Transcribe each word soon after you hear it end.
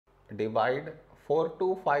divide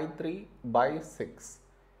 4253 by 6.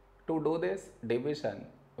 To do this division,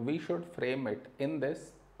 we should frame it in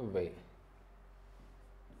this way.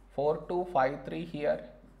 4253 here,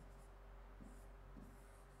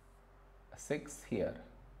 6 here.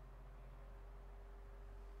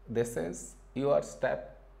 This is your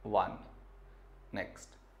step 1. Next,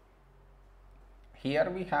 here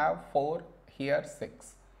we have 4, here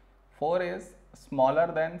 6. 4 is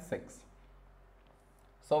smaller than 6.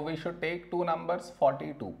 So we should take two numbers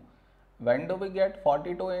 42. When do we get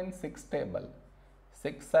 42 in 6 table?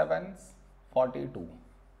 6 sevens 42.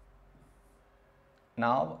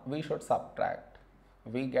 Now we should subtract.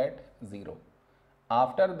 We get 0.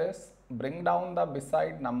 After this, bring down the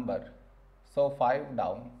beside number. So 5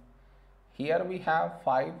 down. Here we have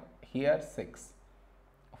 5, here 6.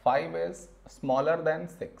 5 is smaller than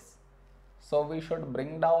 6. So we should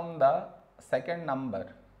bring down the second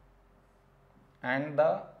number. And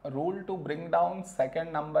the rule to bring down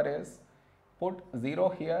second number is put 0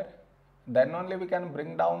 here, then only we can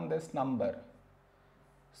bring down this number.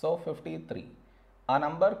 So 53. A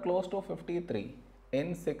number close to 53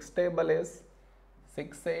 in 6 table is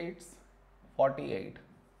 6 8s 48.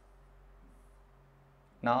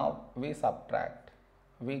 Now we subtract.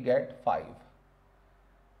 We get 5.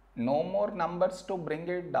 No more numbers to bring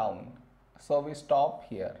it down. So we stop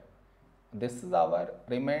here. This is our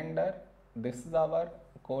remainder. This is our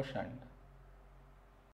quotient.